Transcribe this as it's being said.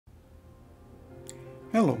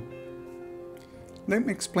Hello, let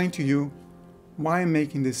me explain to you why I'm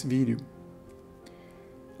making this video.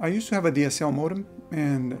 I used to have a DSL modem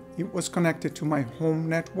and it was connected to my home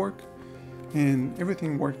network and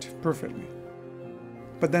everything worked perfectly.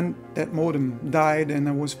 But then that modem died and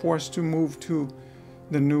I was forced to move to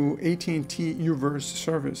the new AT&T U-verse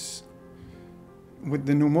service with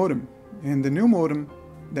the new modem. And the new modem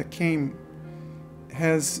that came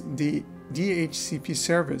has the DHCP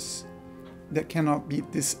service that cannot be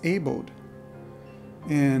disabled,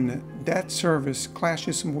 and that service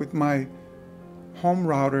clashes with my home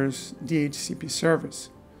router's DHCP service.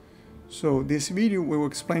 So this video will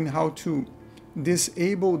explain how to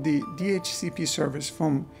disable the DHCP service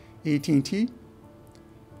from AT&T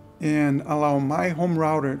and allow my home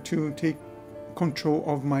router to take control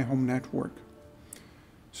of my home network.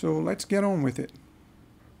 So let's get on with it.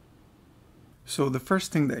 So the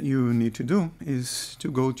first thing that you need to do is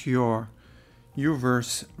to go to your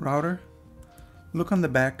U-verse router, look on the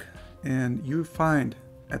back, and you find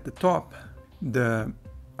at the top the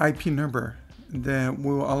IP number that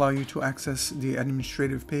will allow you to access the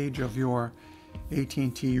administrative page of your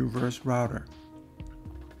AT&T U-verse router.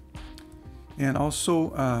 And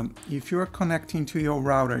also, if you're connecting to your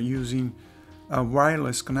router using a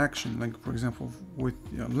wireless connection, like for example with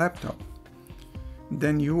your laptop,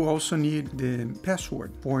 then you also need the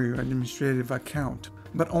password for your administrative account,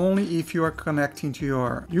 but only if you are connecting to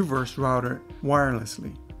your U-verse router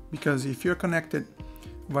wirelessly. Because if you're connected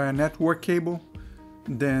via network cable,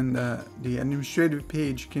 then the administrative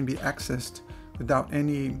page can be accessed without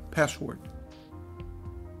any password.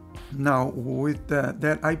 Now, with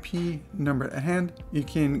that IP number at hand, you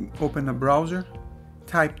can open a browser,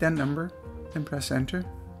 type that number, and press enter.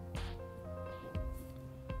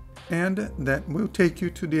 And that will take you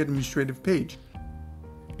to the administrative page.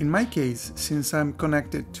 In my case, since I'm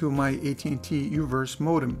connected to my AT&T U-verse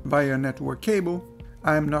modem via network cable,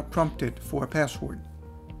 I am not prompted for a password.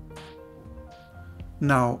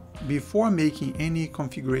 Now, before making any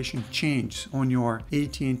configuration change on your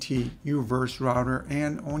AT&T U-verse router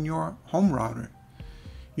and on your home router,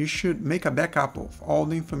 you should make a backup of all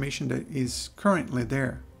the information that is currently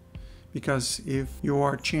there. Because if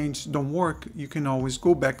your changes don't work, you can always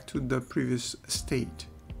go back to the previous state.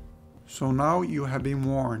 So now you have been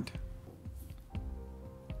warned.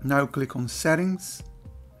 Now click on Settings,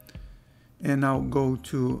 and now go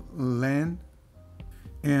to LAN,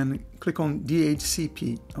 and click on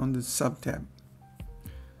DHCP on the sub-tab.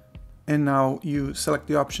 And now you select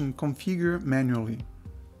the option Configure Manually.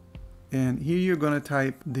 And here you're going to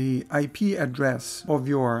type the IP address of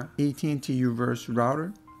your AT&T U-verse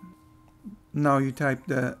router. Now you type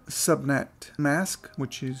the subnet mask,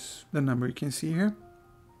 which is the number you can see here.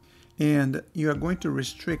 And you are going to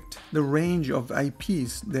restrict the range of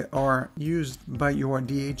IPs that are used by your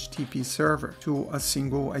DHCP server to a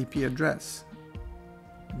single IP address.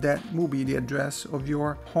 That will be the address of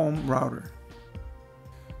your home router.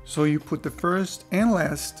 So you put the first and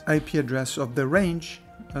last IP address of the range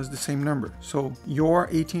as the same number. So your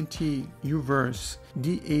AT&T U-verse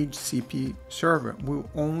DHCP server will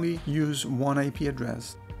only use one IP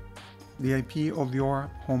address, the IP of your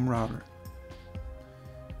home router.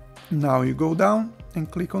 Now you go down and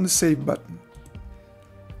click on the Save button.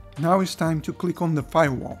 Now it's time to click on the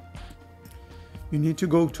firewall. You need to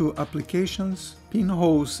go to Applications,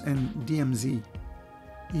 Pinholes, and DMZ.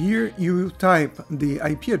 Here you will type the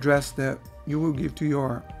IP address that you will give to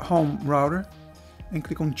your home router and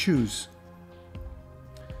click on Choose.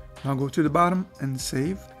 Now go to the bottom and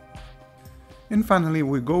save. And finally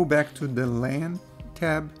we go back to the LAN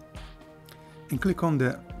tab and click on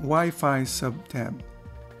the Wi-Fi sub-tab.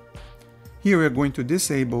 Here we are going to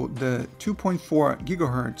disable the 2.4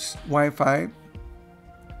 GHz Wi-Fi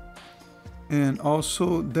and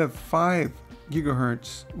also the 5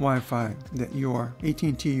 GHz Wi-Fi that your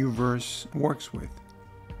AT&T U-verse works with.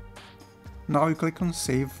 Now you click on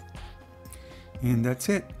Save, and that's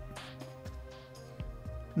it.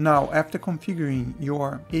 Now, after configuring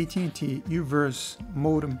your AT&T U-verse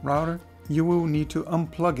modem router, you will need to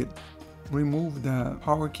unplug it. Remove the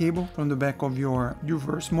power cable from the back of your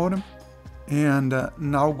U-verse modem, and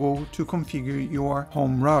now go to configure your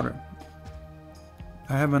home router.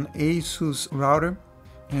 I have an ASUS router,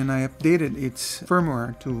 and I updated its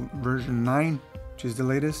firmware to version 9, which is the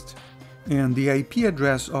latest. And the IP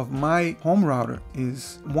address of my home router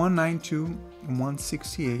is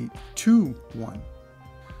 192.168.2.1.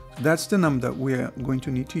 That's the number that we're going to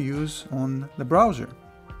need to use on the browser.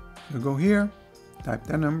 You go here, type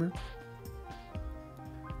that number.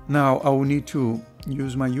 Now I will need to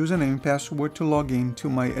use my username and password to log in to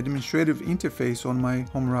my administrative interface on my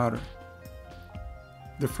home router.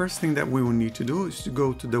 The first thing that we will need to do is to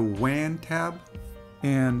go to the WAN tab,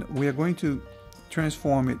 and we are going to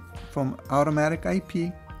transform it from automatic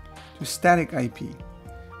IP to static IP.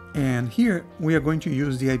 And here we are going to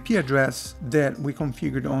use the IP address that we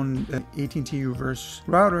configured on the AT&T U-verse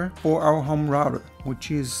router for our home router,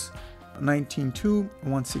 which is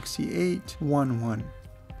 19.2.168.1.1.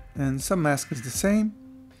 And submask is the same.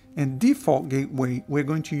 And default gateway, we're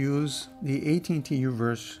going to use the AT&T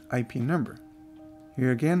U-verse IP number.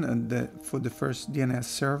 Here again, for the first DNS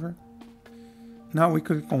server. Now we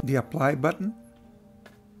click on the Apply button.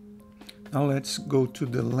 Now let's go to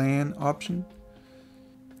the LAN option.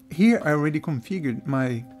 Here I already configured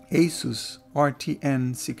my ASUS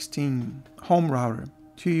RT-N16 home router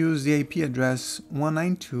to use the IP address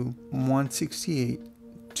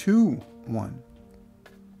 192.168.2.1.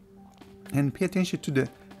 And pay attention to the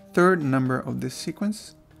third number of this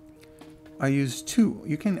sequence. I use 2.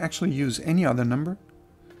 You can actually use any other number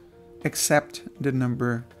except the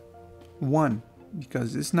number 1,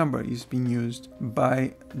 because this number is being used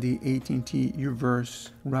by the AT&T U-verse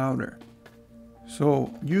router.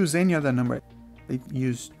 So use any other number. I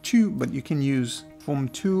use 2, but you can use from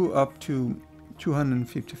 2 up to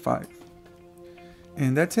 255.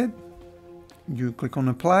 And that's it. You click on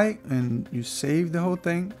Apply and you save the whole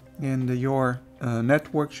thing, and your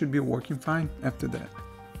network should be working fine after that.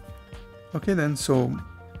 Okay then, so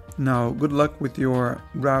now good luck with your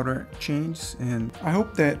router change, and I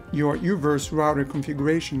hope that your U-verse router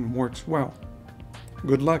configuration works well.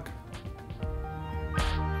 Good luck.